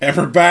And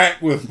we're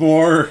back with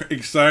more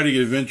exciting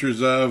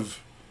adventures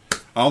of,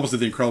 I almost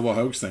did the Incredible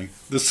Hoax thing,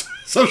 this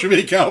Social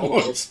Media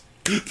Cowboys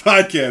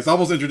podcast. I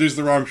almost introduced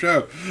the wrong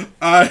show.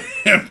 I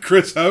am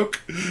Chris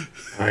Hoke.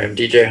 I am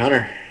DJ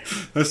Hunter.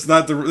 This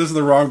is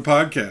the wrong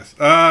podcast.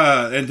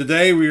 And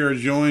today we are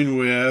joined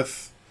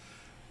with,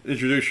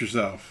 introduce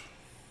yourself.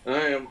 I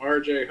am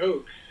RJ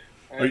Hoke.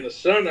 I am the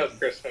son of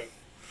Chris Hoke.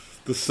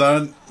 The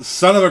son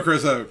of a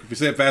Chris Hoke. If you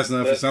say it fast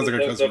enough, it sounds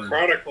like a cuss word.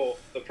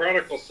 The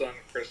prodigal son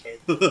of Chris Hoke.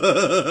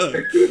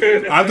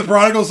 I'm the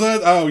prodigal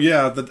son. Oh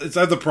yeah, I'm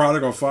the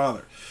prodigal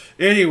father.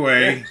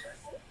 Anyway,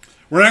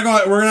 we're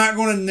not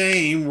going to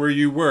name where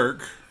you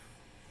work,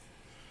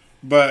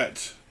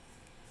 but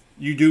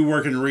you do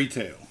work in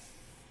retail.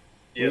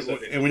 Yes, I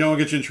do. And we don't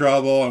get you in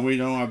trouble, and we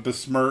don't want to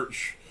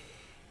besmirch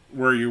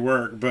where you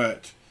work.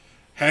 But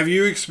have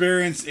you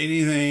experienced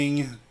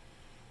anything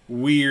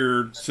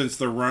weird since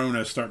the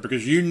Rona started?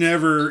 Because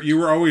you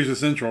were always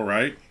essential,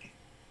 right?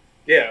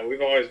 Yeah,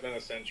 we've always been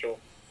essential.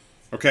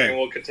 Okay. And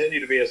we'll continue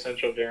to be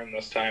essential during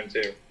this time,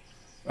 too.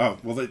 Oh,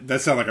 well,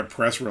 that sounds like a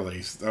press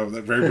release. Oh,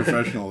 very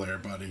professional there,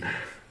 buddy.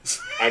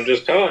 I'm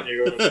just telling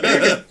you.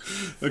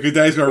 Okay,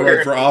 Daddy's going to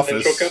run for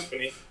office. Essential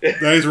company.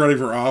 Daddy's running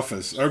for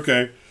office.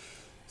 Okay.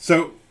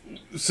 So,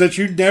 since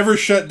you never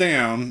shut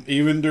down,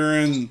 even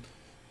during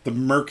the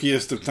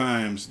murkiest of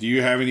times, do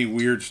you have any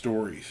weird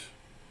stories?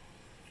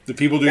 Do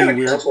people do any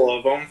weird? A couple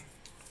of them.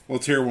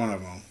 Let's hear one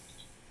of them.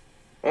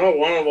 Well,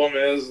 one of them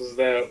is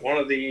that one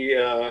of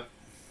the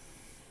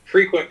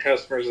frequent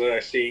customers that I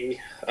see,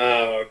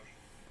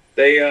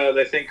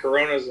 they think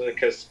Corona is a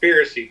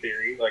conspiracy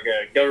theory, like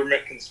a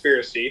government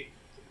conspiracy.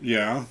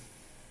 Yeah.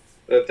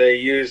 That they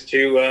use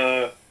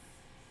to,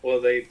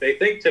 they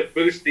think to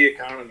boost the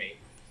economy.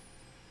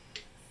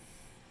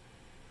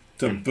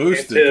 To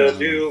boost the economy. To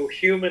do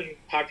human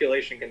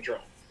population control.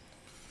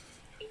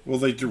 Well,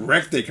 they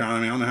direct the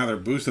economy. I don't know how they're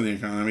boosting the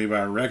economy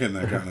by wrecking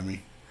the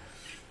economy.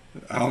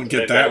 I don't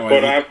get that way.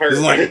 It's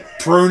like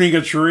pruning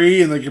a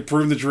tree, and they can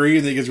prune the tree,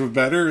 and it gets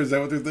better. Is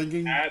that what they're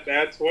thinking?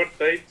 That's what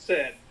they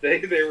said. They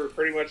were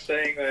pretty much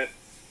saying that,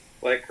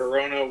 like,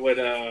 Corona would,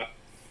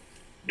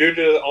 due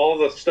to all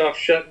the stuff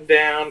shutting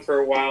down for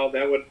a while,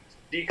 that would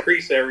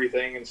decrease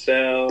everything in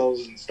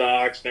sales and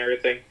stocks and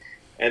everything,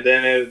 and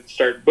then it would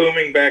start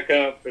booming back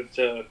up.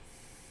 Into,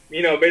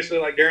 basically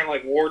like during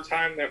like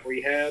wartime that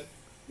we had,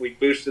 we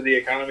boosted the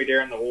economy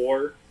during the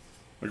war.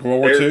 Like World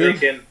War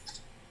II?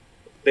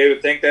 They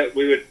would think that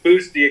we would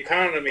boost the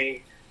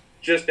economy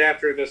just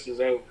after this is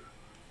over.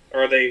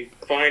 Or they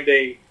find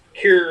a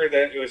cure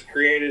that was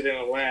created in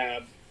a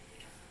lab.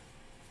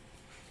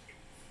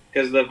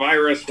 Because the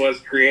virus was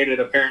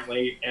created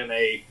apparently in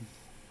a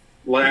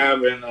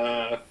lab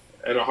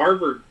at a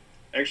Harvard,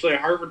 actually a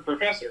Harvard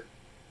professor.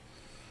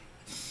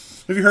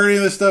 Have you heard any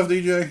of this stuff,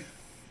 DJ?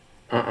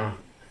 Uh-uh.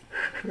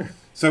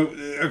 So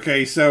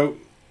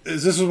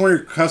is this one of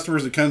your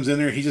customers that comes in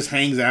there, he just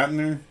hangs out in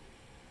there?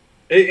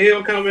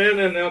 He'll come in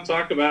and they'll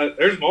talk about it.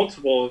 There's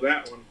multiple of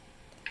that one.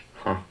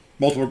 Huh.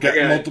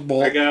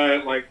 Multiple. I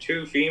got like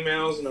 2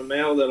 females and a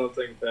male that'll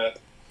think that.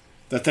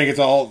 That think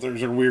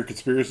there's a weird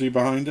conspiracy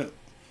behind it?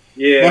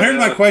 Yeah. Well, here's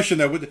my question,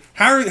 though.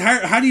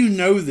 How do you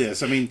know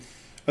this? I mean,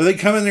 are they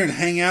coming there and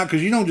hang out?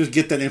 Because you don't just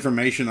get that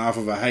information off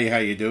of a, hey, how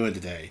you doing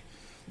today?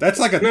 That's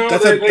like a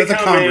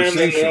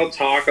conversation. They'll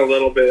talk a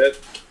little bit.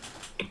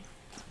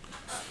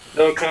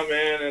 They'll come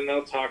in and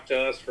they'll talk to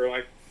us for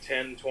like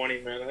 10,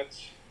 20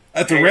 minutes.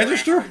 At the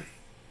register?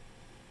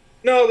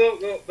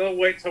 No, they'll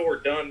wait till we're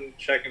done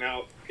checking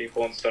out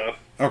people and stuff.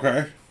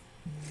 Okay.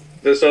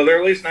 So they're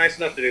at least nice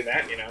enough to do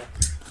that,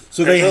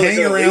 So they hang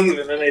around,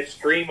 and then they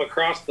stream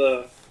across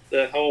the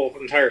whole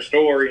entire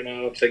store,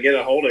 to get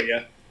a hold of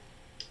you.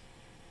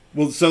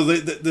 Well, so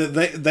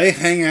they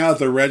hang out at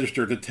the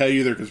register to tell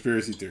you their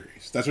conspiracy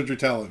theories. That's what you're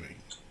telling me.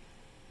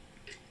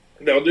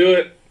 They'll do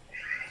it.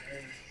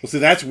 Well, see,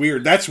 that's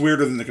weird. That's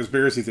weirder than the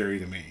conspiracy theory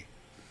to me.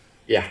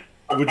 Yeah.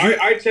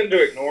 I tend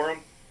to ignore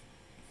them.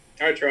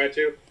 I try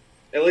to.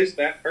 At least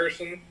that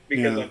person,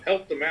 because I've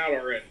helped them out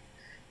already.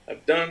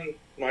 I've done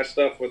my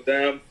stuff with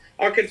them.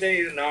 I'll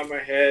continue to nod my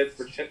head,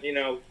 pretend,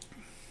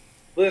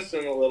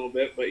 listen a little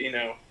bit, but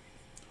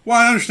Well,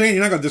 I understand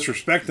you're not going to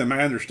disrespect them.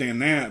 I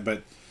understand that,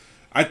 but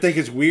I think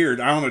it's weird.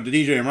 I don't know,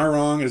 DJ, am I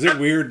wrong? Is it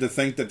weird to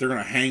think that they're going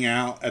to hang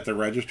out at the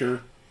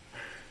register?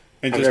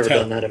 And I've never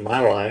done that in my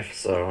life,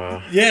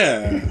 so...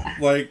 Yeah,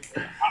 like...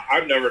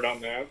 I've never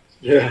done that.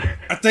 Yeah.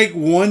 I think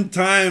one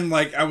time,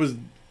 like, I was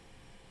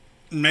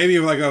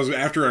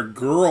after a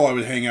girl, I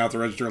would hang out at the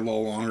register a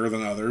little longer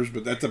than others,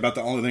 but that's about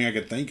the only thing I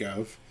could think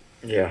of.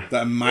 Yeah.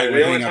 That might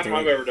the only time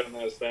I've ever done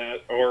that is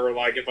that. Or,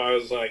 like, if I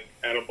was, like,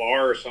 at a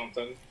bar or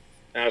something,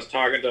 and I was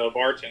talking to a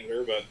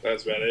bartender, but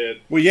that's about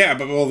it. Well, yeah,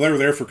 they were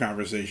there for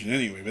conversation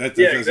anyway, but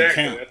that doesn't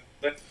count.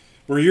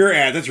 Where you're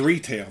at, that's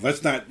retail.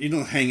 That's not, you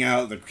don't hang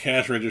out at the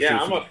cash register. Yeah,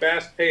 I'm a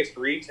fast-paced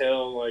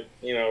retail, like,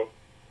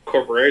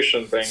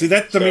 corporation thing. See,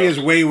 that to me is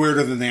way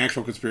weirder than the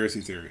actual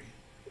conspiracy theory.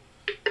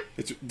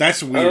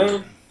 That's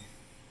weird.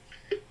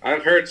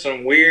 I've heard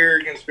some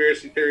weird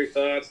conspiracy theory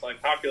thoughts,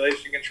 like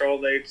population control.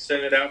 They'd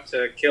send it out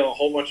to kill a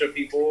whole bunch of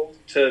people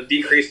to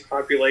decrease the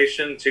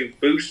population to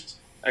boost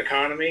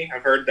economy.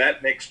 I've heard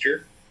that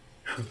mixture.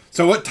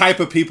 So what type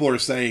of people are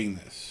saying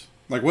this?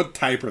 Like, what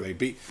type are they?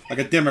 Like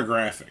a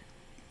demographic?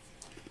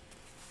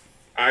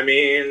 I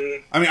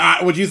mean,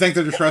 would you think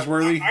they're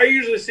trustworthy? I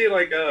usually see,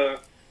 like,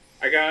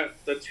 I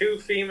got the two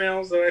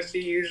females that I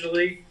see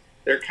usually.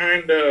 They're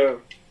kind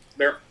of,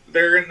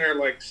 they're in their,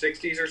 like,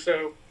 60s or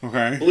so.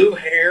 Okay. Blue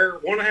hair.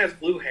 One has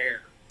blue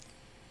hair.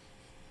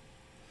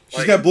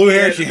 She's got blue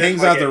hair and she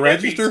hangs out the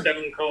register?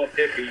 Stone Cold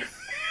hippie.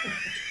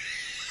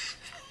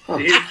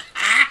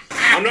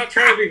 I'm not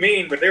trying to be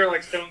mean, but they were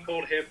like Stone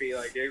Cold hippie.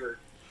 Like, they were...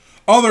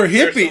 Oh, they're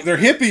hippie. They're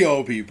hippie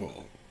old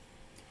people.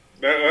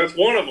 That's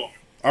one of them.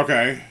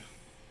 Okay.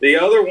 The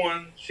other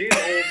one, she's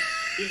old.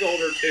 She's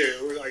older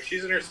too. Like,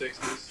 she's in her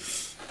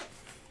 60s,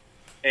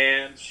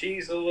 and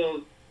she's a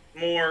little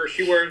more.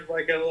 She wears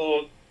like a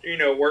little,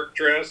 work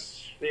dress.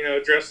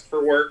 Dressed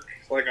for work,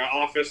 like an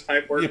office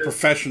type worker. Yeah,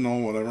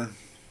 professional, whatever.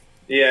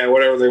 Yeah,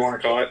 whatever they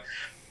want to call it.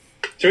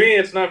 To me,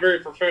 it's not very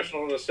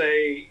professional to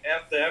say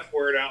the F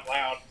word out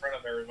loud in front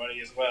of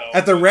everybody as well.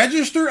 At the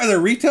register? At the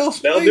retail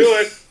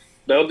space?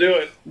 They'll do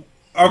it.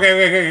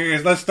 Okay.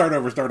 Let's start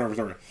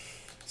over.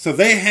 So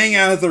they hang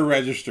out at the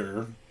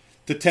register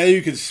to tell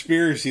you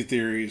conspiracy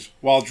theories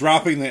while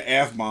dropping the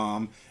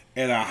F-bomb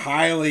in a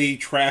highly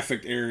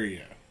trafficked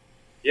area.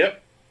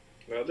 Yep.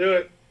 They'll do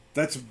it.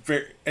 That's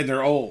very... And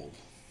they're old.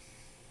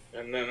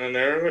 And they're in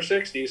their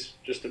 60s,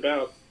 just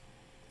about.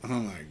 Oh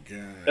my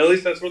god! At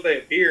least that's what they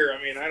appear.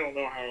 I mean, I don't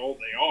know how old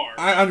they are.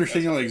 I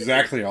understand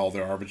exactly how old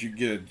they are, but you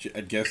get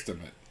a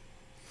guesstimate.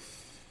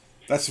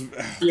 That's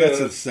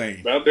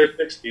insane. About their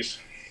 60s.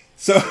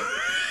 So,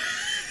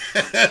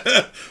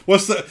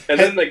 what's the? And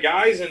then the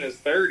guy's in his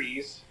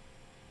 30s.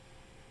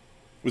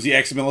 Was he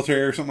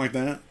ex-military or something like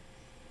that?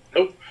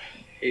 Nope.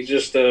 He's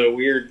just a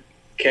weird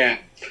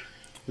cat.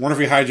 Wonder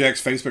if he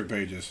hijacks Facebook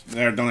pages.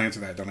 Don't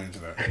answer that.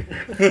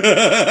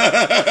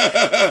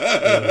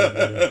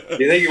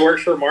 Do you think he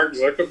works for Mark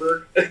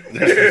Zuckerberg?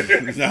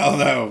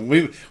 No.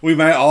 We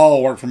might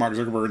all work for Mark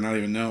Zuckerberg and not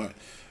even know it.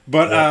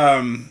 But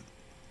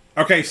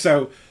okay,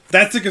 so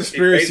that's the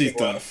conspiracy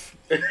stuff.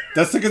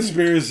 That's the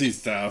conspiracy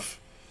stuff.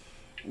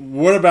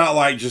 What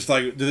about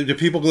do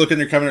people look in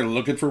there coming and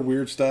looking for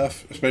weird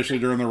stuff, especially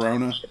during the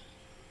Rona?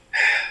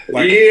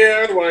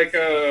 Yeah,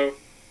 to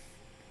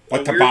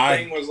buy.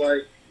 Thing was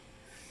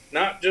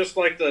not just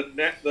like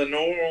the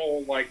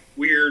normal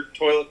weird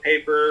toilet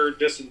paper,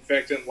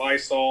 disinfectant,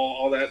 Lysol,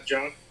 all that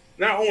junk.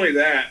 Not only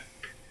that,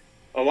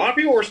 a lot of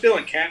people were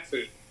stealing cat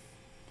food.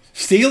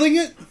 Stealing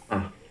it?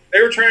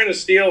 They were trying to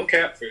steal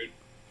cat food.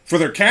 For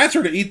their cats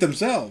or to eat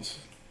themselves?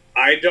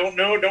 I don't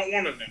know. Don't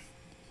want to know.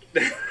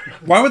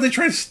 Why would they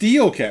try to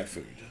steal cat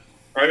food?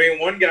 I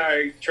mean, one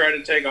guy tried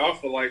to take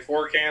off with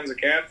 4 cans of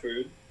cat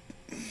food.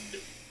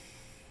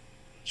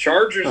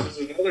 Chargers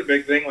is another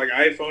big thing, like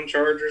iPhone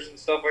chargers and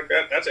stuff like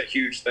that. That's a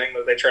huge thing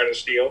that they try to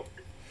steal.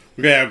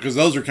 Yeah, because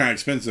those are kind of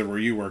expensive where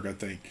you work, I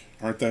think,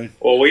 aren't they?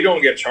 Well, we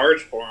don't get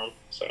charged for them,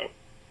 so.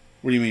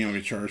 What do you mean you don't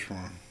get charged for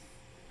them?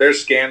 They're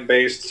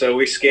scan-based, so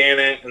we scan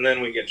it and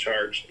then we get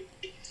charged.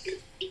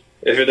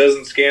 If it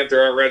doesn't scan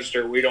through our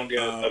register, we don't get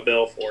a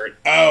bill for it.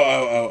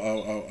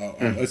 Oh.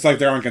 It's like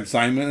they're on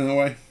consignment in a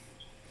way?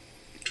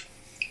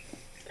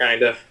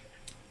 Kind of.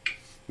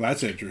 Well,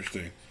 that's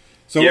interesting.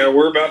 So yeah,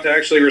 we're about to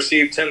actually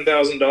receive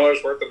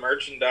 $10,000 worth of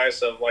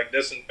merchandise of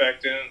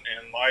disinfectant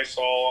and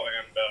Lysol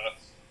and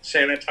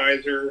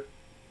sanitizer.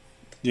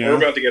 Yeah. We're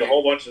about to get a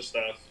whole bunch of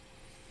stuff.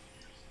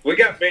 We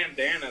got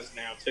bandanas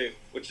now too,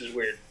 which is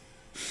weird.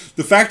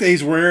 The fact that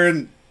he's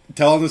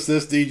telling us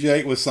this,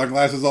 DJ, with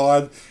sunglasses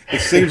on,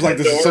 it seems like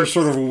this is some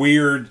sort of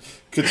weird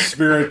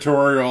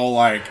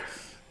conspiratorial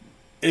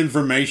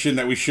information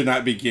that we should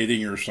not be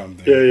getting or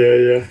something.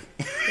 Yeah.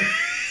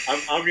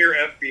 I'm your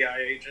FBI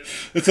agent.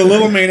 It's a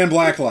little Man in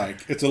Black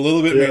It's a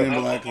little bit Man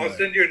in Black I'll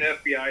send you an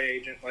FBI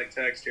agent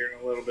text here in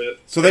a little bit.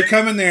 So they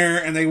come in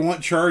there and they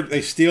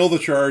they steal the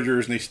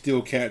chargers and they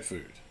steal cat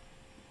food.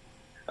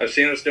 I've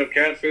seen them steal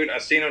cat food.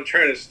 I've seen them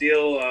try to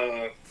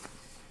steal.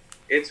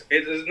 It's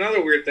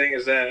another weird thing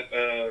is that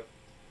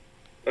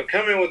they'll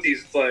come in with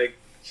these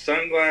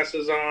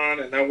sunglasses on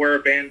and they'll wear a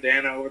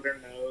bandana over their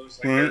nose,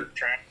 they're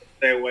trying to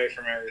stay away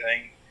from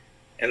everything,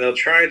 and they'll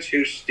try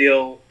to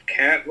steal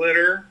cat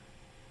litter.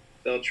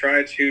 They'll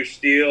try to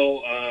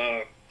steal,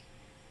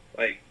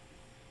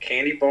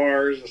 candy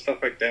bars and stuff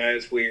like that.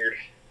 It's weird.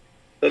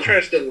 They'll try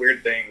to steal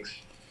weird things.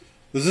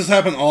 Does this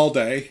happen all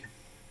day?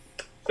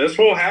 This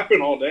will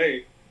happen all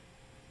day.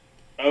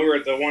 Over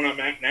at the one I'm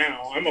at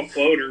now. I'm a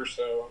floater,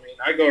 so,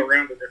 I go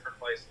around to different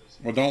places.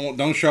 Well,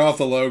 don't show off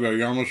the logo.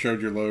 You almost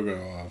showed your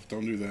logo off.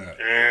 Don't do that.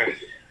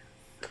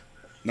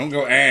 Don't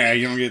go,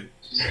 you don't get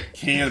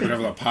canned because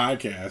of a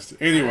podcast.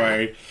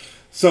 Anyway,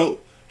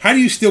 so... How do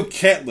you steal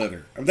cat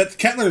litter? That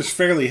cat litter is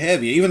fairly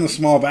heavy. Even the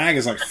small bag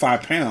is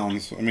 5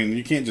 pounds.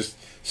 You can't just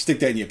stick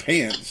that in your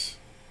pants.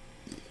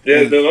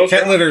 Yeah,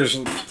 cat litter is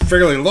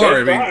fairly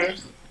large.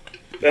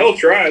 They'll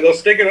try. They'll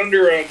stick it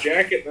under a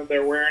jacket that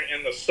they're wearing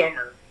in the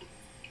summer.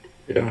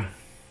 Yeah.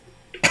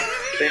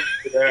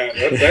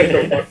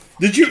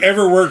 Did you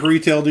ever work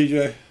retail,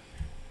 DJ?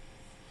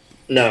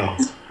 No,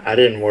 I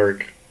didn't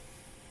work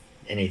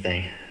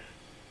anything.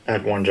 I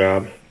had one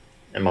job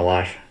in my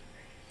life.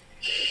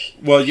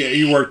 Well, yeah,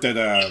 you worked at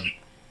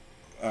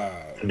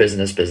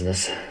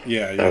business.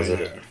 Yeah, that was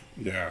it.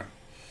 Yeah.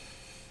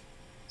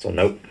 So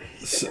nope.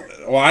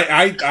 Well,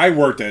 I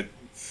worked at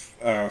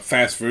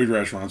fast food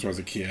restaurants when I was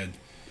a kid,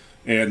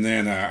 and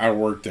then I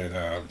worked at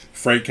a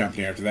freight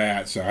company after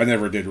that. So I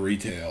never did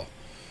retail.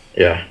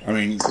 Yeah. I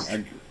mean,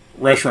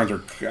 restaurants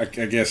are, I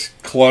guess,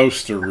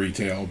 close to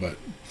retail, but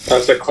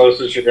that's the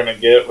closest you're going to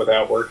get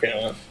without working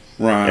on it.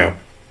 Right. Yeah.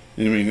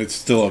 I mean, it's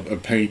still a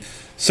pain.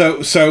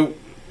 So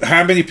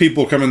how many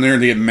people come in there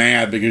and they get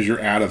mad because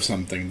you're out of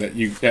something that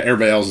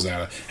everybody else is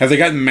out of? Have they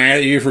gotten mad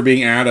at you for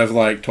being out of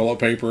like toilet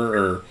paper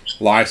or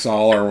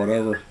Lysol or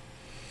whatever?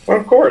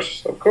 Well, of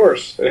course,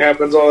 it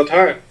happens all the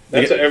time.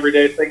 That's an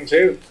everyday thing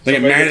too. They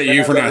get mad at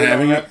you for not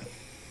having it.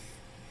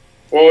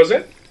 What was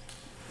it?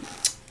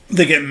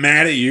 They get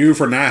mad at you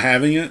for not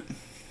having it.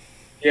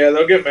 Yeah,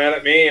 they'll get mad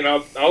at me, and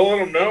I'll let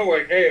them know,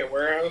 like, hey, at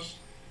warehouse,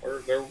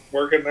 or they're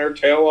working their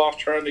tail off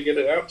trying to get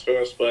it out to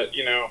us, but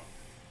you can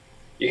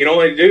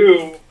only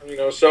do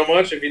so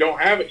much. If you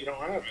don't have it, you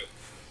don't have it.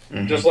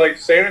 Mm-hmm. Just like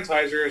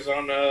sanitizer is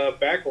on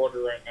back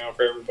order right now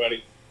for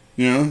everybody.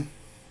 Yeah.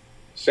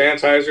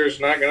 Sanitizer is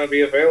not going to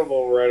be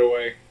available right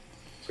away.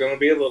 It's going to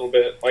be a little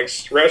bit. Like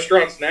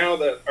restaurants now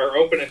that are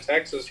open in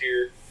Texas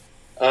here,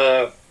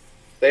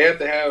 they have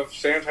to have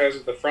sanitizer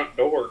at the front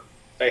door.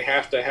 They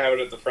have to have it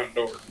at the front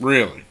door.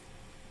 Really?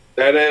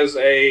 That is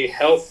a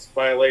health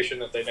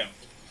violation if they don't.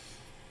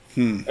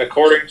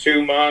 According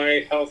to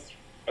my health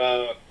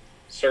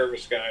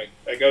service guy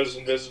that goes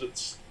and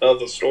visits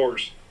the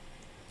stores.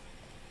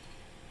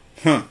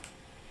 Huh.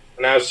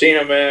 And I've seen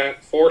them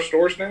at 4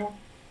 stores now.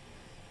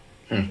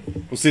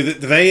 Well, see,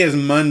 today is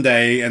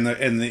Monday, and the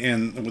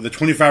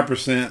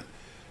 25%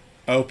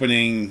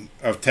 opening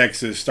of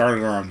Texas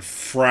started on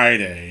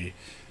Friday.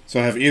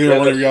 So have either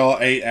one of y'all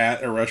ate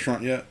at a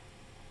restaurant yet?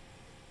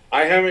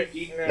 I haven't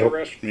eaten at a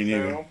restaurant. Me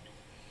neither.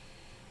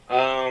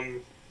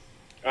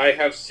 I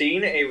have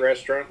seen a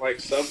restaurant like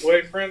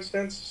Subway, for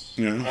instance.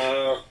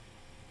 Yeah.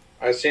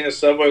 I've seen a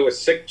Subway with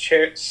 6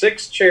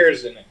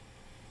 chairs in it.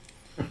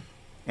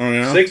 Oh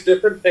yeah. 6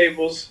 different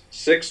tables,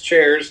 6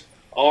 chairs,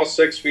 all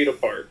 6 feet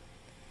apart.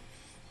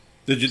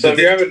 If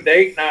you're having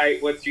date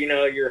night with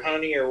your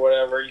honey or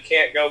whatever, you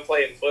can't go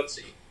playing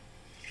footsie.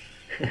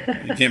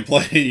 You can't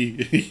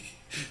play.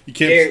 You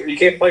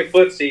can't play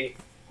footsie.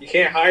 You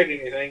can't hide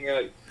anything.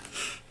 Well,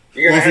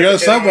 if you go to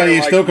Subway,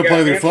 you still can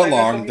play their foot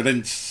long. You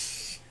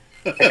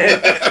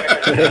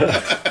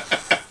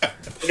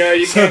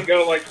can't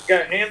go like, you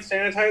got hand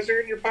sanitizer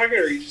in your pocket,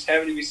 or you just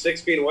happen to be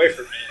 6 feet away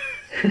from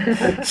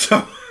me.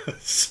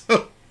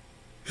 So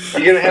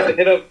you're gonna have to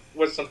hit up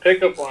with some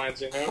pickup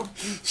lines,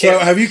 So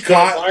have you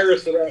caught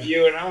virus without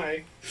you and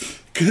I?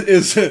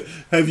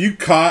 Have you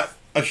caught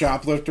a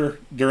shoplifter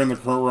during the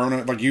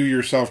corona? Like you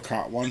yourself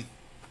caught one?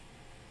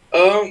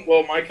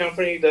 Well, my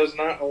company does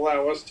not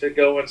allow us to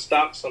go and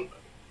stop somebody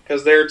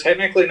because they're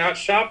technically not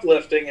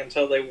shoplifting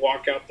until they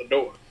walk out the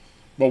door.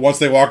 But once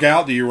they walk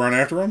out, do you run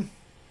after them?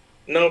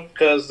 No,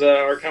 because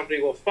our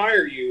company will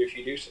fire you if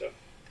you do so.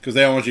 Because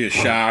they don't want you to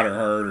get shot or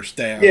hurt or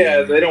stabbed.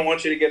 Yeah, they don't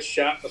want you to get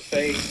shot in the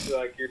face.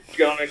 Like you're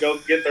going to go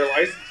get their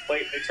license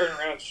plate, and they turn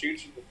around and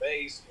shoot you in the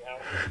face.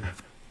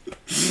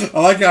 I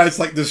like how it's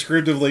like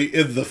descriptively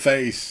in the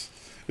face.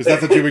 It's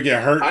not that you would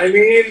get hurt. I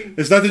mean,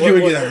 it's not that you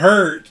would get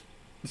hurt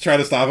to try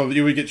to stop them.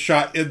 You would get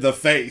shot in the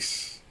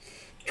face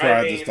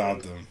trying to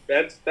stop them.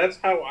 That's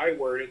how I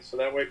word it, so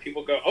that way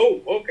people go,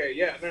 "Oh, okay,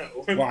 yeah, no."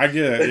 Well, I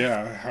get it.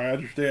 Yeah, I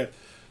understand.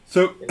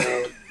 So,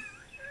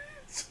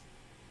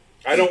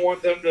 I don't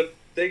want them to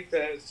think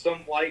that it's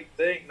some light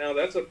thing. No,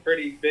 that's a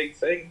pretty big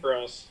thing for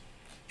us.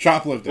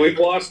 Shoplifting.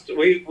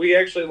 We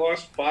actually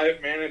lost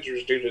 5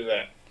 managers due to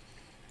that.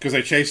 Because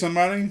they chase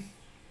somebody?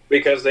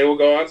 Because they will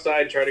go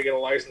outside and try to get a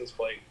license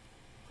plate.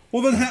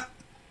 Well, then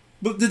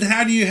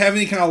how do you have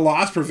any kind of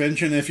loss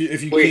prevention if you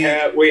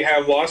can't? We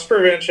have loss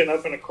prevention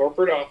up in a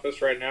corporate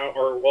office right now,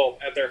 or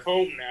at their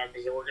home now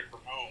because they're working from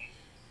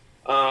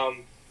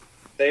home.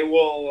 They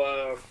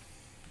will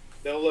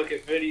they'll look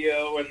at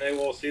video and they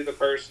will see the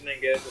person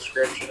and get a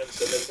description and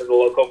send it to the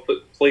local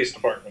police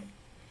department.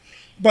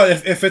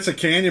 But if it's a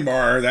candy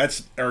bar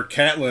or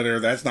cat litter,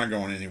 that's not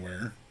going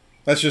anywhere.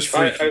 That's just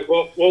free.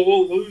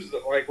 We'll lose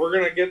it. Like we're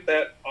gonna get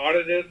that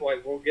audited.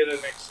 Like we'll get an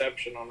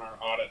exception on our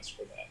audits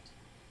for that.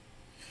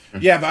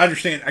 Yeah, but I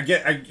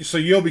understand. So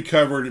you'll be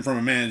covered from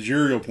a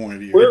managerial point of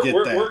view.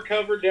 We're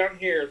covered down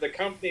here. The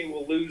company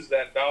will lose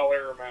that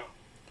dollar amount.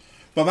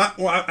 But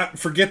I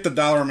forget the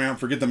dollar amount.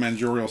 Forget the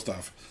managerial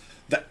stuff.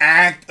 The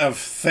act of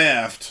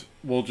theft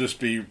will just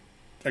be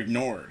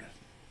ignored.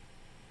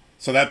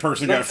 So that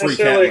person got free cat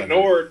litter. Not necessarily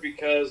ignored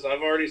because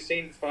I've already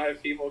seen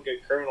 5 people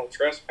get criminal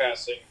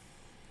trespassing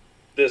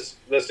this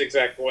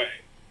exact way.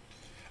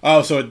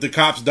 Oh, so the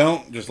cops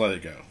don't just let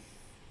it go?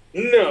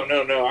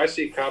 No. I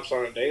see cops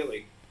on it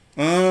daily.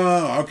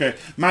 Oh, okay.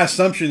 My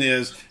assumption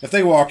is if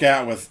they walk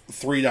out with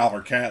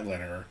 $3 cat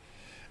litter,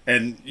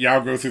 and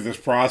y'all go through this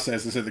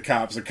process and say the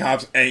cops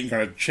ain't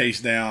gonna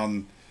chase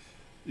down,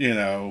 you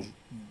know,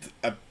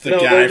 the No,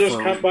 guy they'll just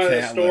for come by the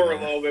cat store litter. a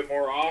little bit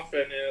more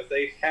often, and if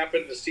they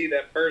happen to see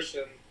that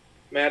person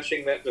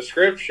matching that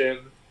description,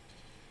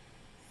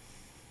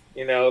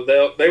 you know,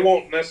 they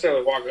won't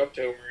necessarily walk up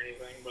to them or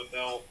anything, but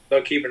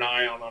they'll keep an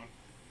eye on them.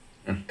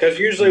 Because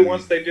usually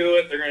once they do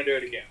it, they're going to do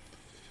it again.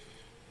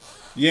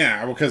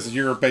 Yeah, because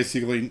you're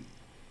basically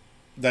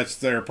that's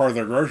their part of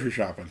their grocery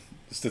shopping.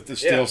 It's to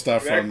steal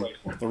stuff exactly.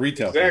 from the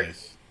retail Exactly.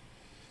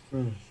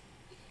 place.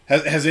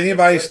 Has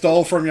anybody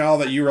stole from y'all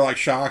that you were like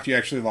shocked you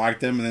actually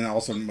liked them, and then all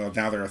of a sudden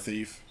now they're a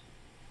thief?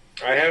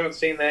 I haven't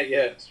seen that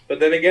yet. But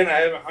then again, I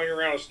haven't hung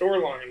around a store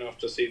long enough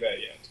to see that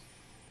yet.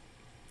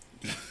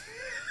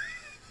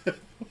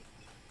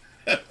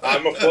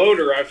 I'm a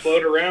floater. I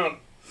float around.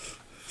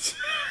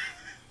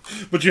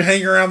 But you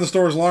hang around the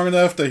stores long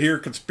enough to hear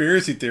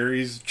conspiracy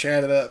theories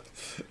chatted up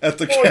at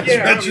the Well, cash yeah,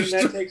 I mean,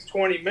 register. that takes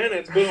 20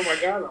 minutes. Boom, I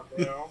got them,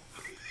 you know.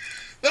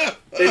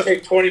 They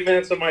take 20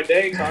 minutes of my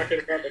day talking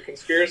about the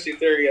conspiracy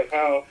theory of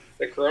how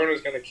the corona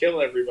is going to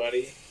kill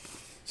everybody.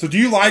 So do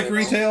you like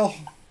retail?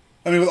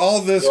 I mean, with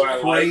all this Do I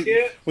like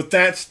it? with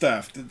that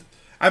stuff,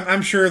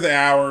 I'm sure the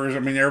hours. I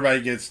mean,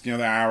 everybody gets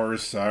the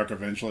hours suck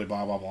eventually,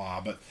 blah blah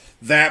blah. But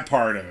that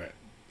part of it,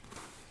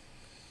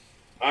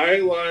 I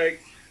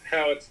like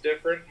how it's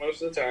different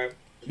most of the time.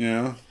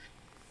 yeah,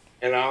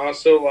 And I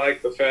also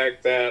like the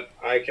fact that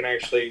I can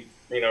actually,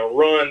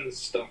 run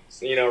stuff,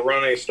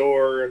 run a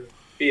store and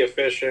be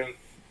efficient.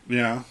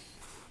 yeah.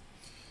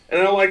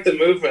 And I like the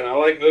movement. I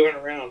like moving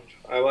around.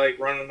 I like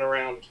running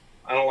around.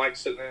 I don't like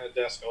sitting at a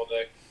desk all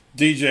day.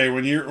 DJ,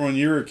 when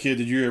you were a kid,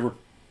 did you ever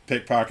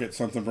pickpocket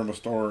something from a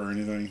store or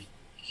anything?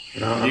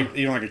 No.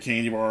 Even like a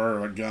candy bar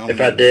or a gum? If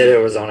I did, it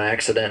was on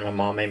accident. My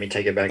mom made me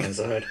take it back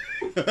inside.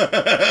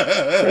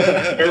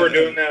 Remember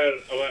doing that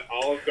at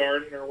Olive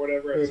Garden or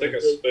whatever? It's like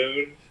a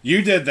spoon.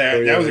 You did that. Oh,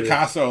 yeah, that was a yeah.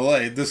 Casa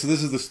Olay. This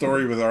is the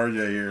story with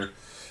RJ here.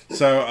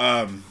 So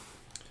I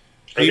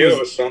knew it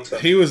was something.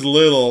 he was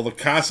little. The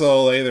Casa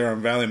Olay there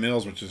on Valley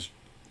Mills, which is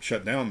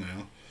shut down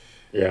now.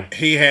 Yeah.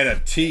 He had a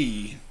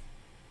tea,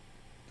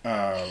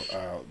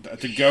 a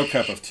to-go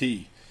cup of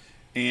tea,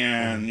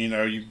 and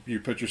you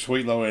put your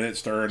sweet low in it,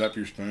 stir it up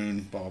your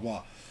spoon, blah blah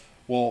blah.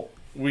 Well,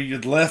 we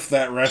had left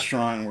that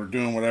restaurant and we're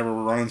doing whatever,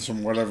 we're running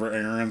some whatever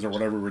errands or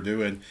whatever we're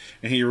doing,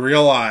 and he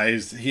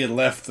realized he had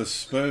left the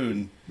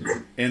spoon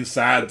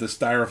inside the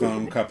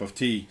styrofoam cup of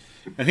tea.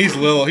 And he's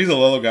little. He's a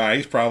little guy.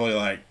 He's probably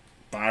like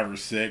 5 or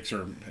 6,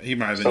 or he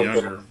might have been Something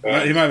younger. like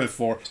that. He might have been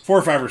 4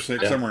 or 5 or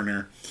 6, Yeah. somewhere in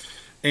there.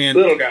 And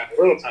Little guy,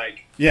 little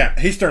tyke. yeah,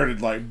 he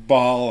started like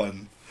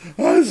bawling.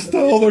 I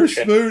stole their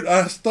spoon.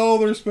 I stole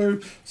their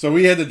spoon. So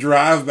we had to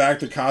drive back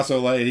to Casa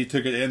Olay. He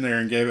took it in there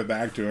and gave it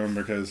back to him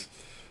because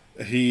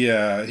he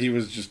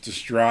was just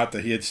distraught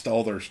that he had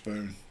stole their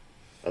spoon.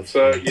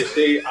 So you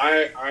see,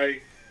 I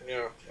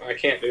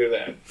can't do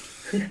that.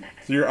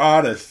 So you're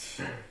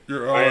honest.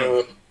 You're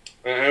honest.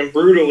 I'm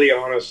brutally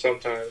honest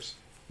sometimes.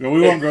 Well,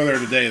 we won't go there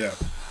today though.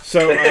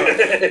 So.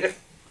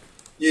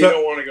 You So-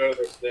 don't want to go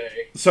there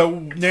today. So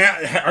now,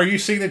 are you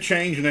seeing the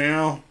change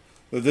now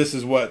that this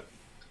is what?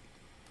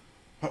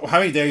 How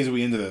many days are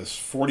we into this?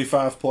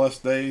 45 plus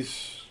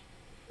days.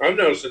 I've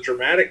noticed a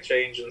dramatic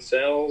change in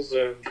sales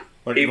and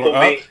Like people going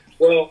up? being.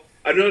 Well,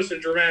 I've noticed a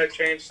dramatic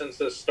change since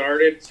this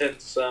started,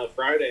 since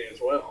Friday as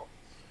well.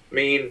 I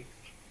mean,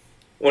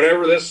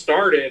 whenever this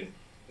started,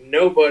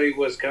 nobody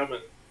was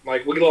coming.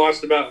 Like, we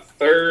lost about a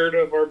third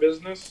of our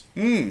business.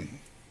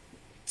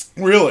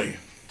 Really?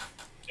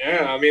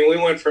 Yeah, I mean, we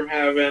went from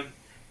having.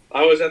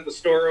 I was at the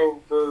store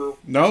over.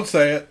 Don't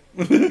say it.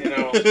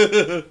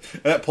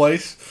 That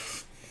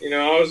place.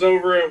 I was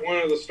over at one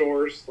of the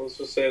stores. Let's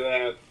just say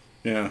that.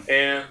 Yeah.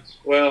 And,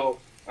 well,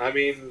 I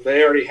mean,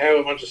 they already have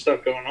a bunch of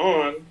stuff going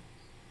on.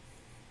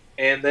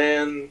 And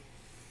then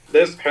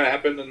this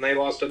happened, and they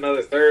lost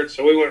another third.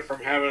 So we went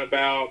from having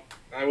about,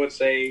 I would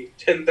say,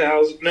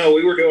 10,000. No,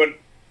 we were doing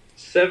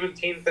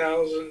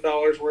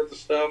 $17,000 worth of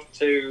stuff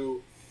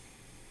to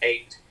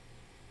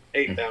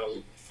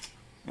 8,000.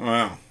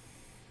 Wow.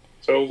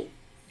 So,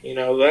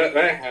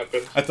 that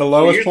happened. At the We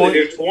lowest usually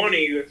point. do 20.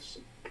 It's,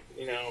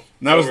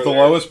 That was over the there.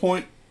 lowest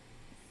point.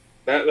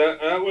 That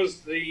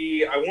was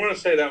the. I want to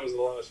say that was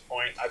the lowest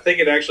point. I think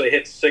it actually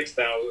hit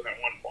 6,000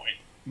 at one point.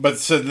 But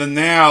so then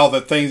now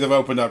that things have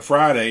opened up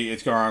Friday,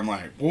 it's gone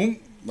like boom.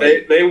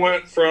 Like, They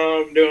went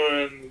from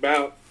doing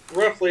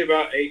roughly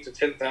about $8,000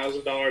 to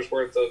 $10,000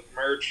 worth of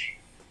merch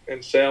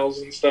and sales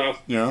and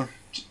stuff yeah.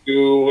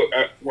 to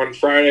when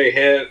Friday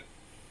hit,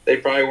 they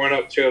probably went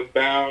up to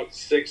about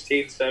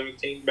 16,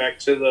 17, back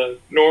to the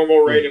normal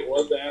rate it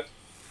was at.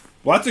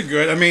 Well, that's a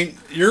good.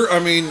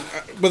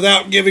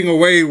 Without giving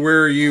away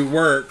where you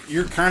work,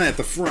 you're kind of at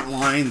the front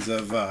lines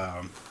of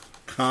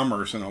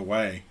commerce in a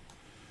way.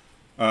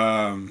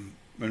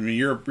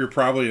 You're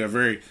probably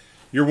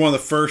you're one of the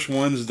first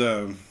ones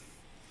to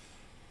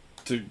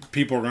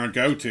people are going to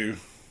go to.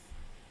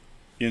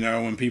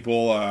 When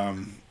people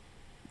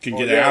can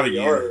get out we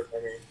again. are.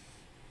 I mean,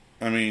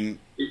 I mean,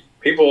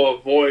 people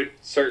avoid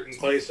certain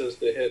places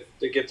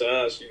to get to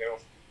us. You know,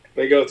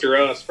 they go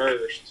through us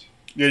first.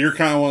 yeah, you're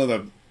kind of one of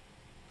the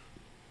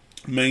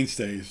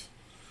mainstays.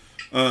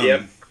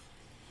 Yep.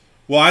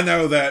 Well, I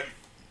know that,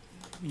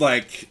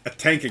 like, a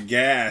tank of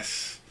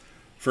gas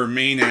for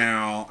me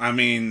now, I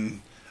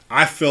mean,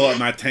 I fill up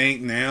my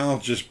tank now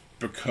just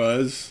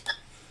because.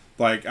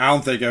 Like, I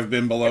don't think I've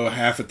been below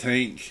half a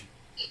tank.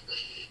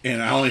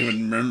 And I don't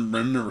even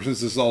remember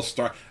since this all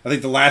started. I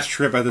think the last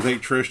trip I had to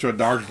take Trish to a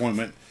doctor's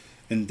appointment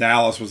in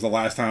Dallas was the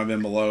last time I've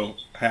been below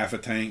half a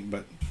tank.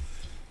 But,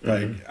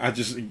 like, I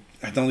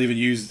don't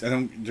use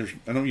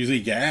any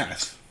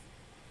gas.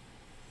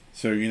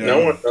 So, you know.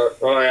 No one.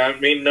 Well, I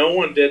mean, no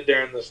one did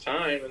during this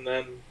time, and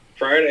then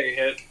Friday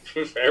hit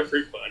with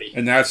everybody.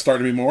 And now it's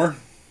starting to be more?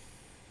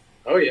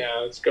 Oh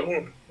yeah, it's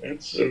going.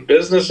 It's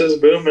business is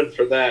booming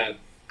for that.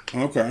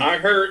 Okay. I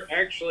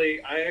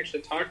actually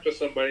talked to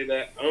somebody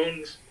that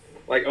owns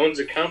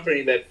a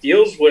company that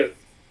deals with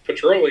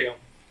petroleum,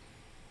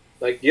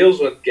 like deals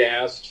with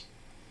gas.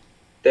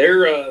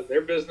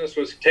 Their business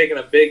was taking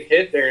a big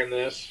hit during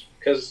this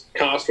because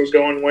cost was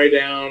going way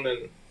down,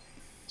 and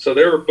so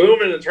they were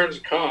booming in terms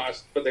of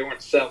cost, but they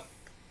weren't selling.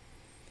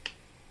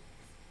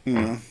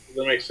 Mm-hmm. Does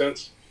that make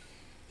sense?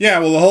 Yeah,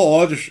 well, the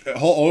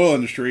whole oil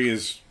industry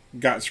is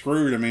got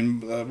screwed. I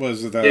mean,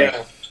 was it?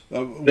 Yeah.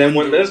 Then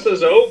when this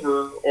is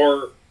over,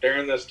 or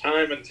during this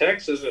time in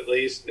Texas at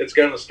least, it's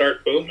going to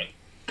start booming.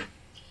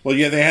 Well,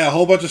 yeah, they had a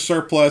whole bunch of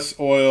surplus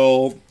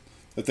oil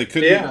that they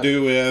couldn't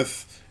do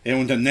with. It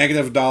went to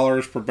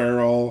 $- per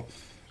barrel,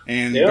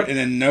 and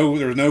then there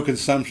was no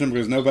consumption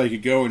because nobody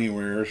could go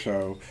anywhere.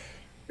 So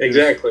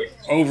exactly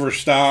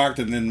overstocked,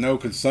 and then no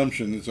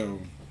consumption. So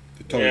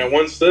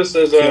once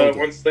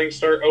things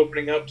start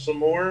opening up some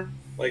more,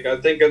 like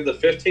I think of the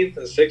 15th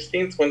and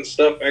 16th when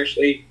stuff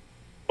actually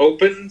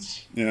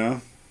opens. Yeah.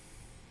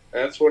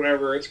 That's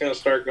whenever it's going to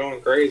start going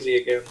crazy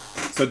again.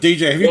 So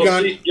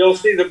DJ, you'll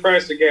see the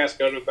price of gas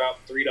go to about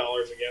 $3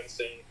 again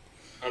soon.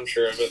 I'm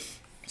sure of it.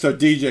 So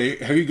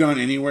DJ, have you gone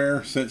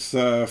anywhere since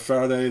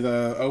Friday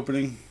the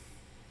opening?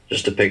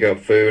 Just to pick up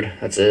food.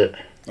 That's it.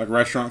 Like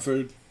restaurant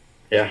food?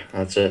 Yeah,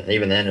 that's it.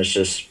 Even then, it's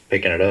just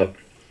picking it up.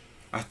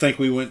 I think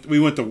we went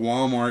to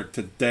Walmart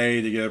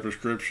today to get a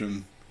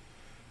prescription,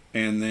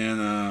 and then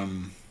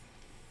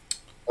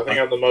I think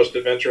I'm the most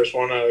adventurous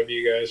one out of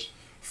you guys.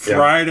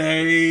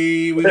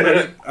 Friday, we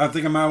went. I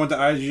think I might have went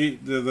to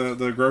IG,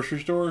 the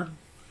grocery store,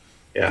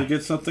 to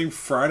get something.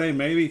 Friday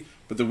maybe,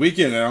 but the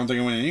weekend I don't think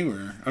I went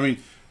anywhere. I mean,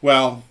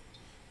 well,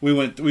 we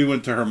went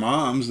to her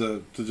mom's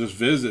to just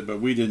visit, but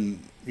we didn't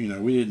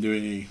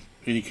do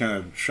any kind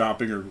of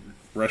shopping or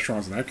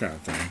restaurants and that kind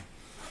of thing.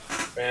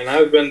 Man,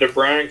 I've been to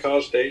Bryan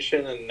College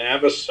Station and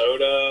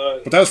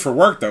Navasota. But that was for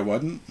work, though,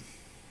 wasn't it?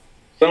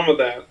 Some of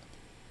that.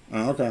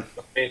 Oh, okay.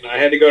 I mean, I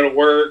had to go to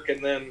work,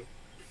 and then,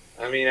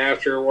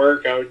 after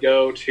work, I would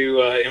go to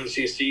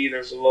MCC.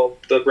 There's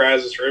the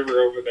Brazos River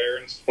over there,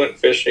 and went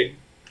fishing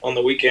on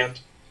the weekend.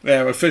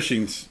 Yeah, but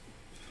fishing's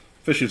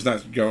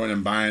not going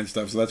and buying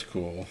stuff, so that's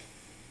cool.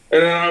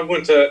 And then I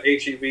went to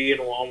HEB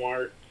and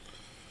Walmart.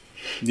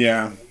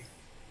 Yeah.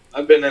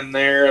 I've been in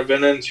there. I've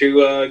been in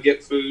to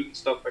get food and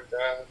stuff like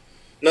that.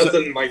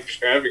 Nothing like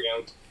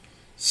extravagant.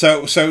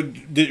 So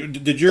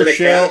did your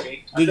shelf?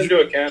 I've been to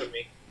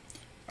Academy.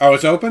 Oh,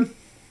 it's open?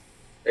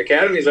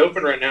 Academy's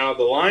open right now.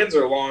 The lines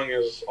are long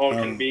as all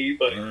can be,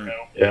 but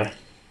Yeah.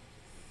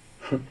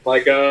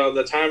 Like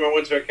the time I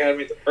went to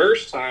Academy the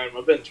first time,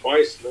 I've been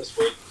twice this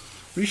week.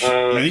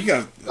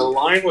 The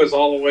line was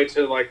all the way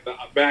to like the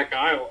back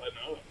aisle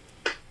and up.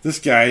 This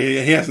guy,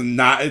 he has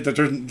not. This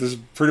is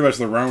pretty much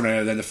the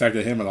Rona that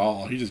affected him at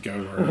all. He just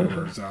goes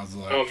wherever it sounds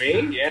like. Oh,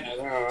 me? Yeah.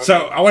 No,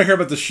 so I want to hear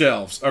about the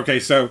shelves. Okay,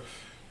 so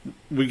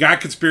we got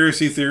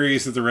conspiracy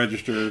theories at the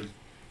register.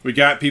 We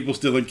got people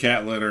stealing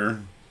cat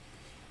litter.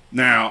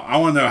 Now I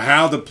want to know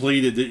how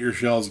depleted did your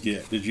shelves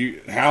get? Did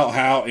you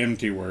how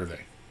empty were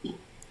they?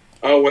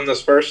 Oh, when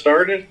this first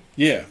started?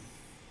 Yeah.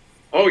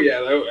 Oh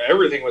yeah,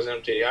 everything was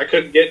empty. I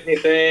couldn't get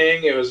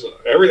anything.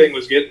 Everything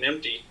was getting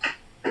empty.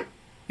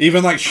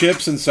 Even like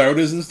chips and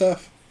sodas and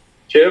stuff?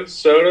 Chips,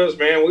 sodas,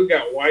 man, we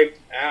got wiped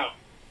out.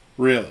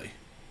 Really?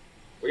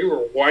 We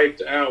were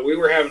wiped out. We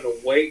were having to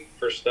wait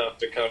for stuff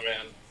to come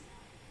in.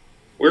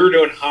 We were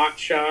doing hot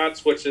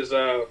shots, which is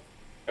a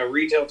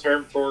retail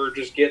term for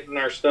just getting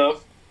our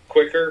stuff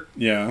quicker.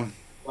 Yeah.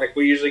 Like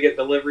we usually get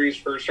deliveries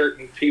for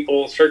certain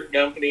people, certain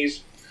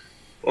companies,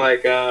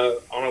 like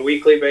on a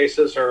weekly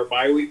basis or a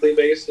bi-weekly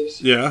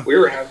basis. Yeah. We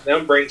were having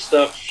them bring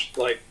stuff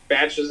like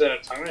batches at a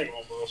time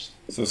almost.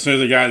 So as soon as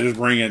the guy just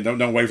bring it,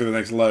 don't wait for the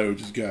next load,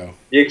 just go.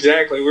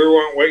 Exactly. We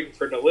weren't waiting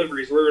for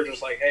deliveries. We were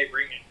just like, hey,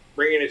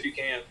 bring it if you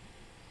can.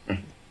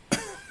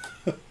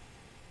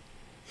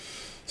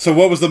 So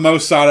what was the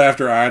most sought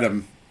after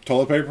item?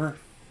 Toilet paper?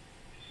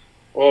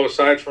 Well,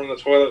 aside from the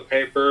toilet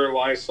paper,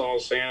 Lysol,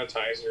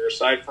 sanitizer,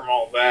 aside from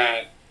all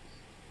that,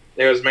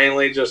 it was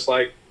mainly just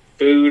like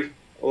food.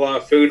 A lot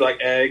of food, like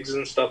eggs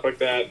and stuff like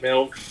that.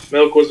 Milk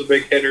was a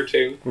big hitter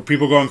too. Were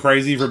people going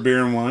crazy for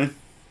beer and wine?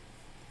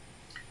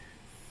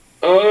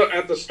 At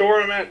At the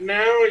store I'm at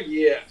now,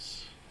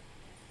 yes.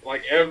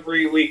 Like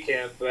every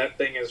weekend, that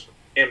thing is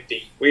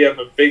empty. We have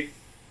a big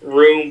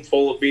room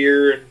full of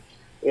beer and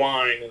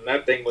wine, and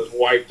that thing was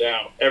wiped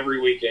out every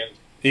weekend.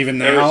 Even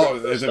now,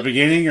 at the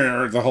beginning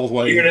or the whole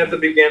way? Even at the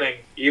beginning.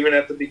 Even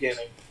at the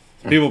beginning.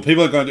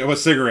 People are going to with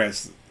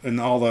cigarettes and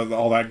all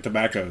that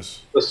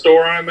tobaccos. The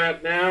store I'm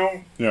at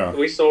now, Yeah,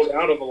 we sold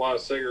out of a lot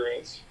of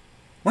cigarettes.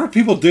 what do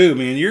people do,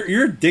 man?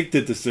 You're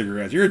addicted to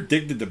cigarettes. You're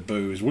addicted to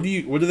booze. What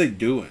are they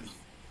doing?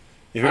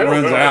 If it I don't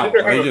runs know. I out, think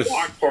they're they having just.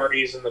 block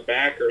parties in the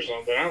back or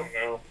something. I don't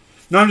know.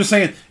 No, I'm just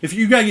saying, if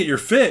you gotta get your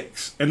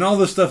fix and all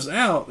this stuff's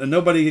out and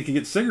nobody can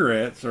get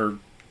cigarettes or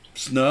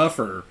snuff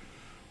or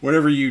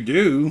whatever you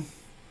do,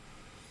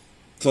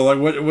 so like,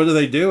 what are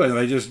they doing? Are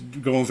they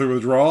just going through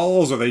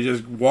withdrawals? Are they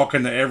just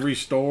walking to every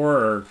store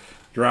or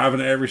driving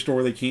to every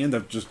store they can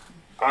to just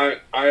I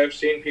have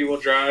seen people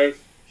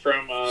drive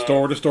from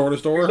store to store to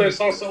store? I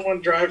saw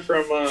someone drive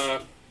from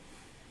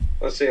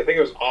let's see, I think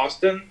it was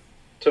Austin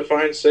to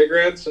find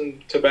cigarettes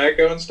and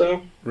tobacco and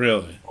stuff.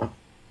 Really?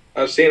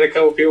 I've seen a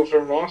couple people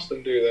from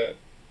Austin do that.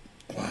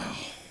 Wow.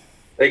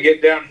 They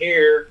get down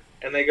here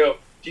and they go,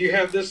 "Do you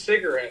have this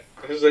cigarette?"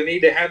 Because they need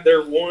to have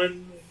their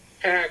one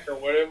pack or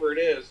whatever it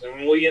is,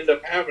 and we end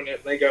up having it.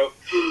 And they go,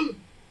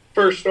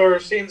 "First store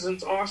I've seen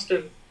since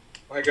Austin."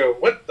 I go,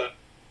 "What the?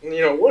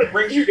 What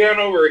brings you down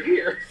over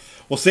here?"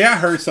 Well, see, I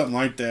heard something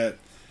like that.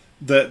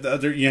 That the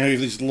other,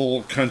 these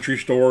little country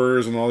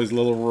stores and all these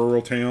little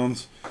rural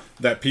towns,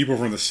 that people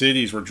from the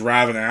cities were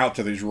driving out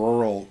to these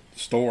rural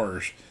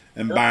stores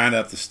and buying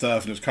up the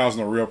stuff, and it's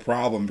causing a real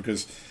problem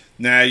because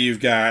now you've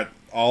got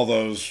all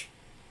those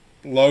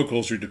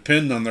locals who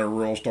depend on their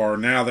rural store.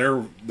 Now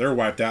they're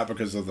wiped out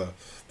because of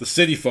the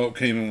city folk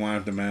came and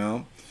wiped them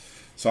out.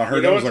 So I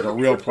heard that was like a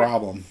real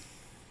problem.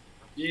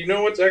 You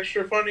know what's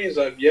extra funny is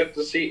I've yet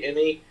to see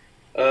any,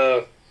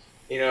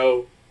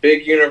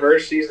 big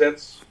universities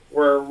that's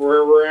where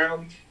we're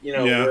around,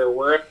 where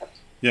we're at.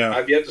 Yeah.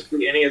 I've yet to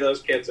see any of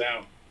those kids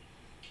out.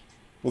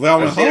 Well, they all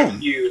went I've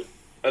seen home.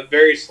 A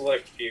very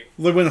select few.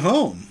 They went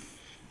home.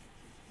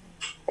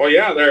 Well,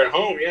 yeah, they're at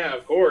home, yeah,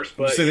 of course,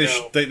 but So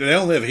they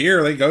don't live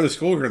here. They go to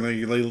school here, and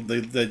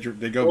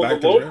they go back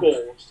the to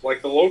locals,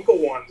 like the local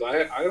ones,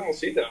 I don't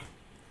see them.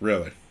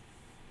 Really?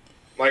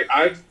 Like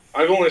I've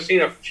only seen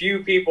a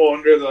few people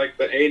under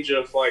the age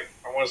of I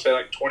want to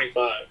say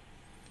 25.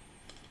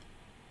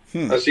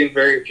 I've seen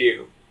very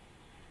few.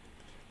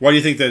 Why do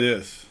you think that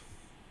is?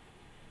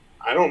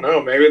 I don't know.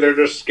 Maybe they're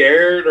just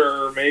scared,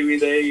 or maybe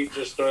they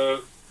just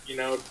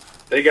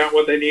they got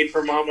what they need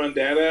from mama and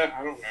dada.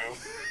 I don't know.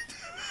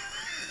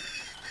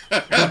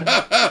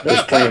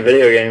 Just playing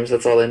video games.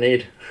 That's all they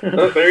need.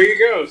 Oh, there you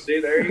go. See,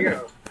 there you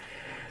go.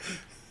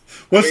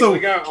 We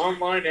got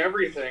online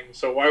everything,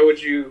 so why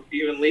would you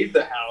even leave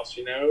the house?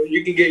 You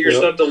can get your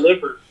stuff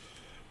delivered.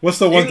 What's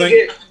the one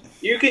thing?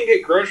 You can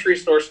get grocery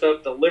store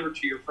stuff delivered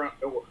to your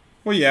front door.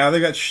 Well, yeah, they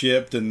got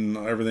shipped and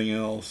everything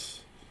else.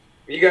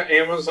 You got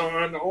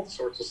Amazon, all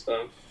sorts of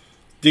stuff.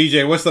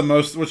 DJ, what's the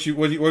most? What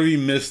have you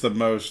missed the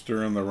most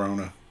during the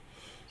Rona,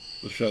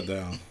 the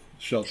shutdown,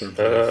 shelter in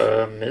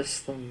place?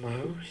 Missed the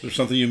most? There's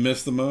something you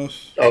missed the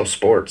most? Oh,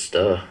 sports,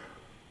 duh.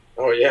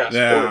 Oh yeah,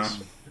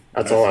 sports.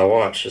 That's all I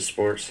watch is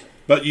sports.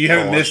 But you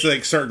haven't missed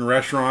certain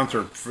restaurants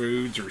or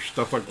foods or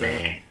stuff like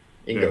that. Nah,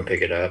 you can go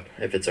pick it up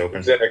if it's open.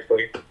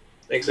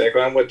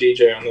 Exactly. I'm with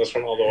DJ on this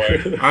one all the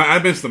way. I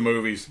miss the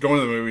movies. Going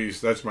to the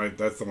movies. That's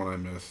the one I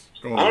miss.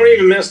 I don't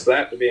even miss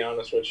that, to be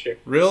honest with you.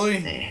 Really?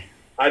 Nah.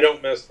 I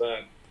don't miss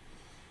that.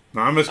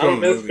 No, I miss going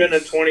to the movies.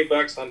 Spending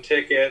 $20 on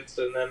tickets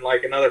and then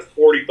another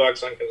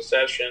 $40 on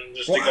concession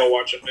just to go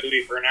watch a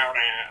movie for an hour and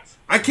a half.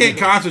 I can't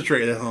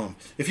concentrate at home.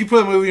 If you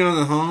put a movie on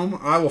at home,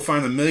 I will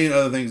find a million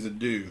other things to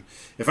do.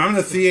 If I'm in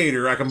the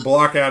theater, I can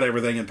block out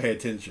everything and pay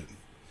attention.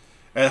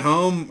 At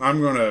home, I'm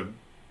going to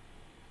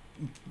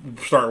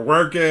start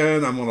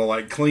working. I'm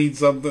going to clean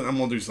something. I'm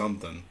going to do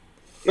something.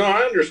 No,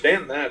 I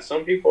understand that.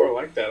 Some people are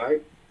like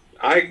that.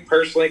 I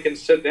personally can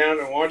sit down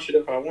and watch it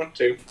if I want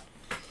to.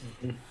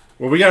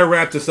 Well, we got to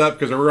wrap this up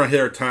because we're going to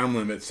hit our time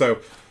limit. So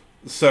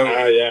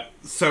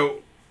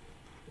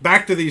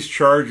back to these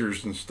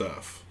chargers and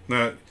stuff.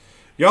 Now,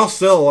 y'all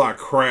sell a lot of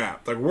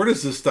crap. Where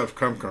does this stuff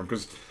come from?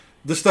 Because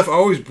this stuff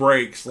always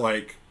breaks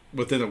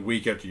within a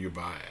week after you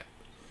buy it.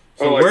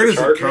 So where does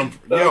it come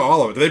from? Yeah,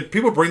 all of it.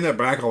 People bring that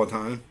back all the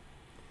time.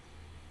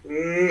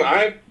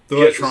 I've the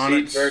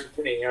electronics. Very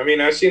many. I mean,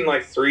 I've seen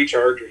 3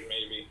 chargers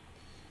maybe.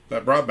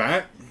 That brought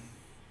back?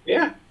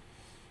 Yeah.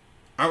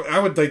 I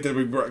would think that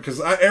we brought, because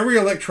every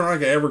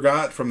electronic I ever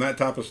got from that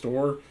type of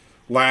store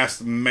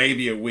lasts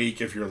maybe a week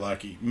if you're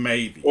lucky.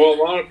 Maybe. Well,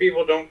 a lot of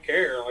people don't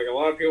care. A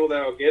lot of people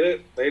that'll get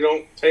it, they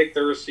don't take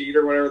the receipt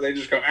or whatever. They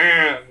just go,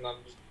 and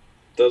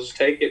they'll just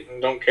take it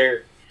and don't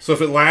care. So if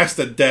it lasts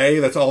a day,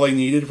 that's all they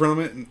needed from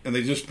it, and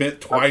they just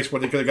spent twice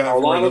what they could have got. A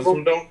lot of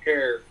them don't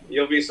care.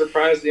 You'll be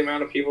surprised the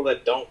amount of people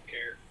that don't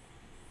care.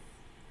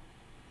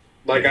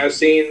 I've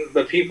seen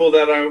the people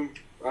that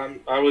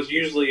I was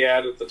usually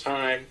at the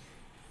time.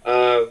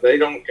 They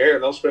don't care.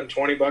 They'll spend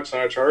 $20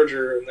 on a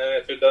charger, and then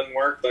if it doesn't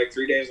work,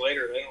 3 days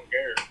later, they don't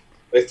care.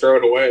 They throw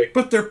it away.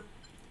 But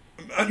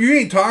You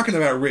ain't talking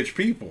about rich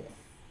people.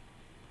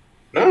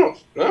 No,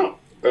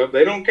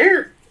 they don't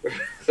care.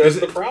 That's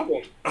the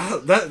problem.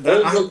 That's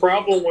the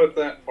problem with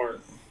that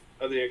part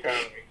of the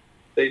economy.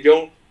 They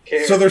don't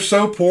care. So they're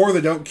so poor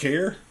they don't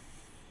care?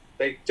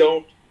 They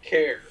don't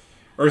care.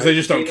 Or they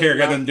just don't care,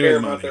 got nothing to do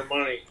with about their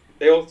money.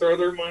 They'll throw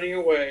their money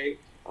away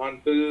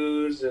on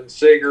booze and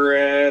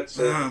cigarettes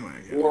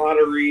and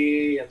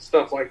lottery and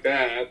stuff like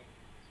that.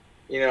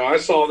 You know, I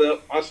saw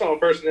a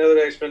person the other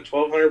day spend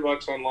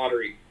 $1,200 on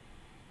lottery.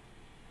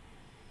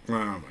 Oh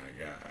my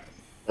God.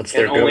 That's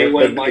their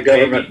government, the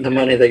government, the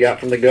money they got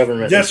from the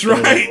government. That's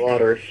right.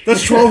 Lottery.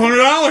 That's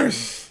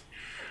 $1,200.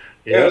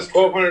 Yeah, that's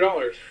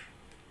 $1,200.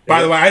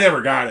 By the way, I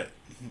never got it.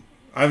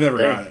 I've never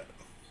got it.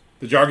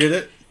 Did y'all get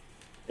it?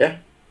 Yeah.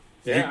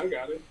 Yeah, I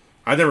got it.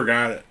 I never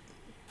got it.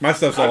 My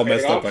stuff's all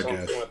messed up, I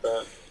guess.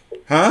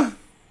 Huh?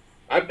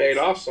 I paid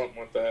off something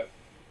with that.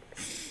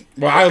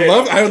 Well,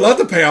 I would love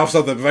to pay off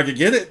something if I could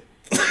get it.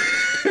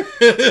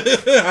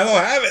 I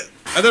don't have it.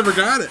 I never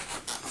got it.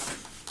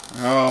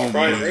 Oh,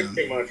 probably make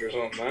too much or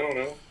something. I don't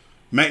know.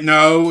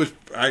 No,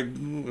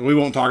 we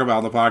won't talk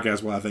about it on the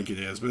podcast what I think it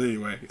is. But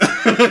anyway.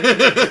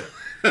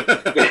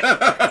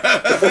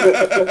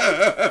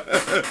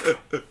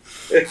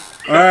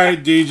 All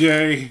right,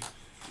 DJ.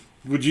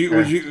 Could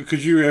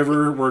you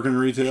ever work in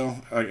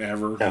retail? Like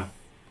ever? No.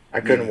 I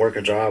couldn't work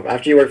a job.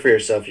 After you work for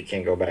yourself, you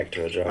can't go back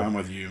to a job. I'm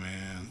with you,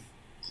 man.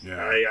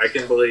 Yeah. I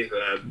can believe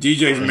that.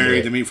 DJ's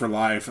married to me for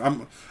life.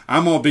 I'm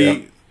gonna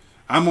be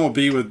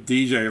with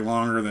DJ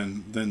longer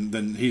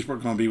than he's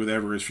gonna be with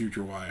ever his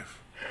future wife.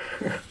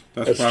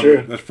 That's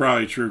true. That's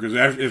probably true because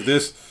if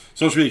this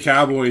Social Media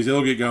Cowboys,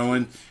 it'll get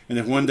going, and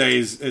if one day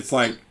it's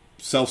like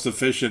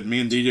self-sufficient,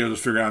 me and DJ will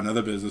just figure out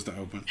another business to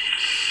open.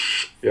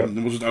 Yep. And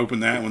then we'll just open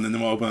that one, then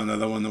we'll open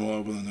another one, then we'll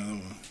open another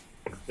one.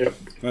 Yep.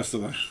 That's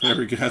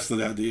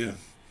the idea.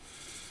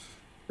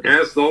 Yeah,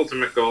 that's the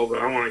ultimate goal, but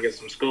I want to get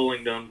some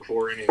schooling done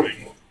before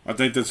anything. I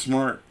think that's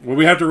smart. Well,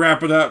 we have to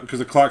wrap it up because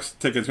the clock's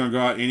ticking. It's going to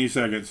go out any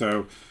second.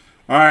 So,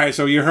 all right.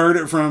 So you heard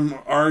it from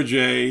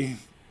RJ,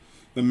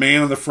 the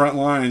man on the front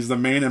lines, the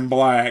man in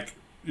black.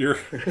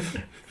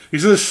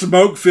 He's in a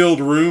smoke-filled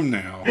room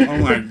now. Oh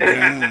my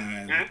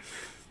God.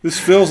 This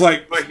feels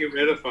like my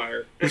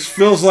humidifier. This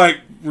feels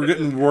like we're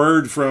getting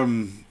word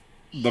from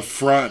the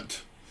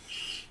front.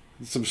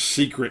 Some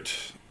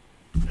secret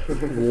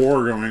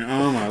war going.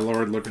 Oh my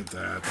Lord! Look at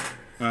that.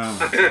 Oh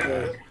my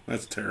God,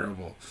 that's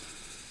terrible.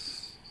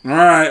 All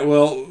right,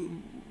 well,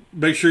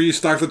 make sure you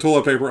stock the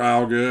toilet paper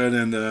aisle good,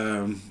 and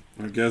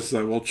I guess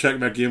we'll check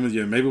back in with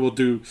you. Maybe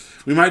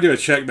we might do a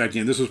check back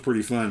in. This was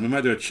pretty fun. We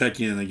might do a check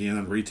in again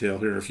on retail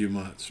here in a few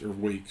months or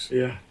weeks.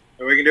 Yeah.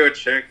 We can do a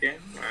check-in.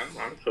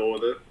 I'm cool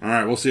with it. All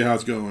right, we'll see how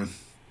it's going.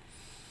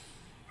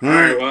 All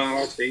right, well,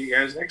 I'll see you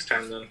guys next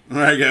time then. All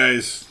right,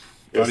 guys.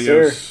 Yes,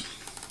 Adios.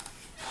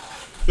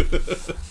 sir.